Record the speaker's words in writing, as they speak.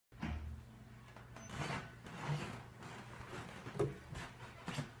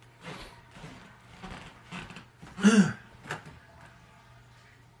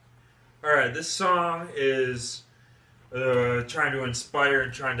Alright, this song is trying to inspire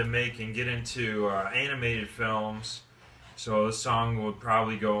and trying to make and get into animated films. So this song would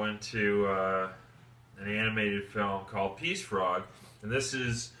probably go into an animated film called Peace Frog. And this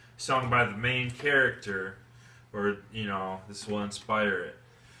is sung by the main character, or, you know, this will inspire it.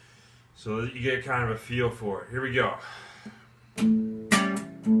 So that you get kind of a feel for it. Here we go.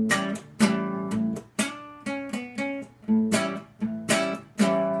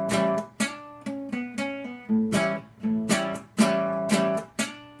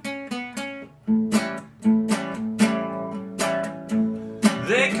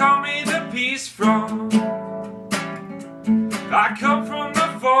 They call me the Peace Frog. I come from the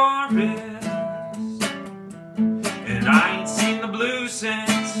forest, and I ain't seen the blue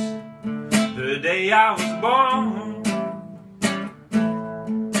since the day I was born.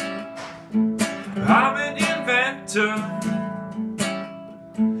 I'm an inventor,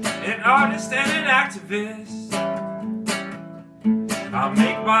 an artist and an activist. I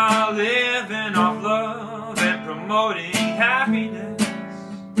make my living off love and promoting happiness.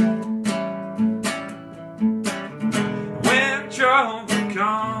 Trouble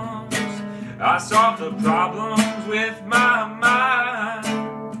comes, I solve the problems with my mind.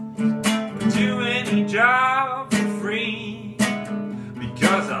 I'll do any job for free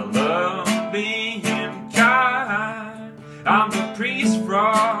because I love being kind. I'm the Peace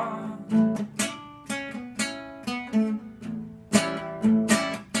Frog.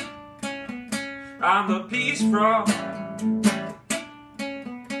 I'm the Peace Frog.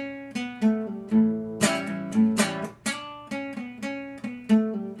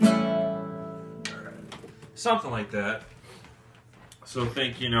 Something like that. So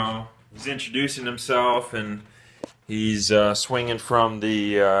think, you know, he's introducing himself and he's swinging from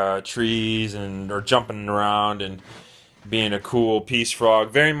the trees and or jumping around and being a cool peace frog.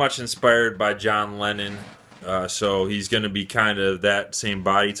 Very much inspired by John Lennon. So he's going to be kind of that same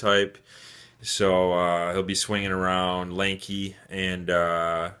body type. So he'll be swinging around, lanky, and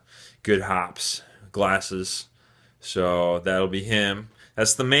good hops, glasses. So that'll be him.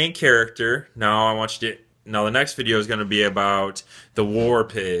 That's the main character. Now I want you to... Now the next video is going to be about the war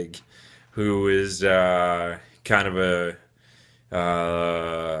pig, who is kind of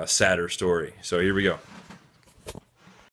a sadder story. So here we go.